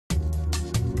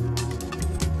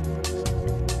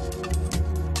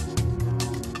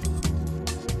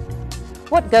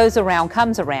What goes around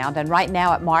comes around, and right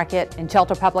now at market, in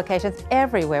shelter publications,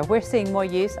 everywhere, we're seeing more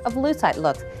use of Lucite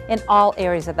looks in all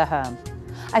areas of the home.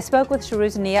 I spoke with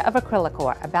Shiruzania of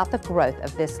Acrylic about the growth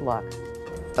of this look.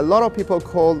 A lot of people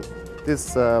call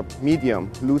this medium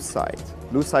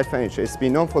Lucite furniture. It's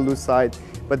been known for Lucite,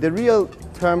 but the real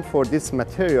term for this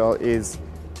material is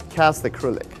cast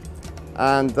acrylic.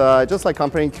 And just like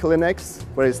comparing Kleenex,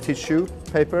 where it's tissue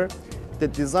paper, the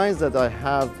designs that I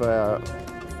have,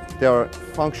 they are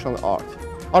functional art.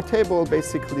 Our table,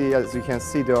 basically, as you can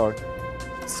see, there are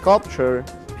sculpture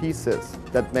pieces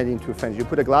that made into furniture. You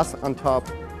put a glass on top,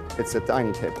 it's a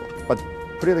dining table. But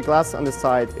putting the glass on the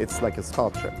side, it's like a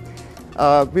sculpture.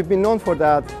 We've been known for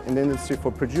that in the industry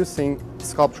for producing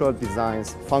sculptural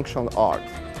designs, functional art.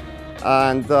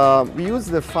 And we use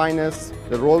the finest,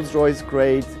 the Rolls-Royce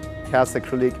grade cast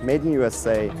acrylic made in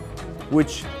USA,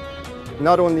 which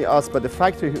not only us, but the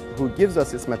factory who gives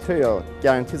us this material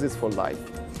guarantees it for life.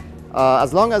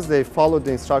 As long as they follow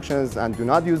the instructions and do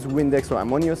not use Windex or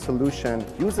ammonia solution,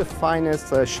 use the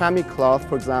finest chamois cloth,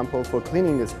 for example, for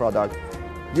cleaning this product,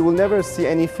 you will never see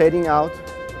any fading out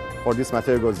or this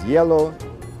material goes yellow.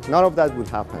 None of that will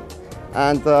happen.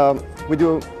 And we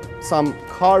do some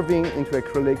carving into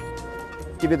acrylic,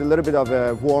 give it a little bit of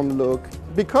a warm look.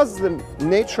 Because the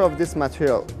nature of this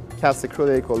material, cast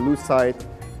acrylic or Lucite,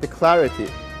 the clarity,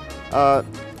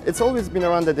 it's always been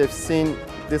around that they've seen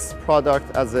this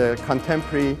product as a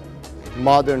contemporary,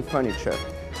 modern furniture.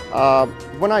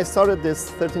 When I started this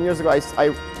 13 years ago,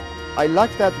 I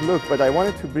liked that look, but I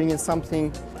wanted to bring in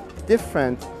something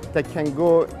different that can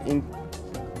go in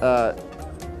a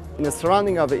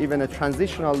surrounding of even a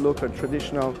transitional look or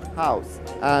traditional house.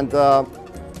 And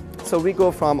so we go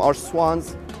from our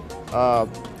swans,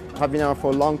 have been around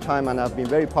for a long time and have been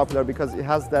very popular because it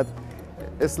has that,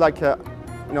 it's like a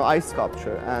ice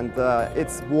sculpture, and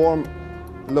it's warm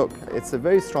look. It's a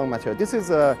very strong material. This is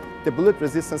the bullet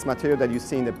resistance material that you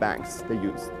see in the banks they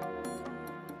use.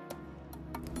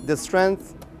 The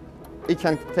strength, it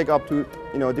can take up to,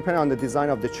 depending on the design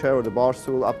of the chair or the bar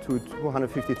stool, up to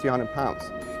 250, 300 pounds.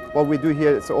 What we do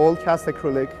here is all cast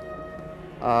acrylic,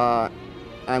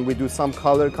 and we do some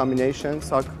color combinations,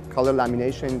 some color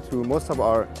lamination to most of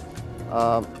our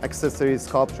accessory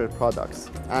sculpture products.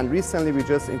 And recently we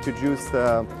just introduced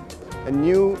a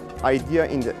new idea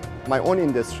in my own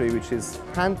industry, which is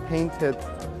hand-painted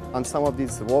on some of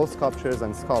these wall sculptures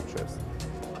and sculptures,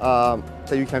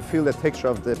 so you can feel the texture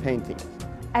of the painting.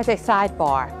 As a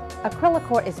sidebar,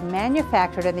 Acrylic is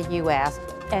manufactured in the U.S.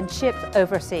 and shipped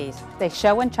overseas. They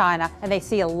show in China, and they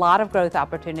see a lot of growth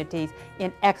opportunities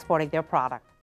in exporting their product.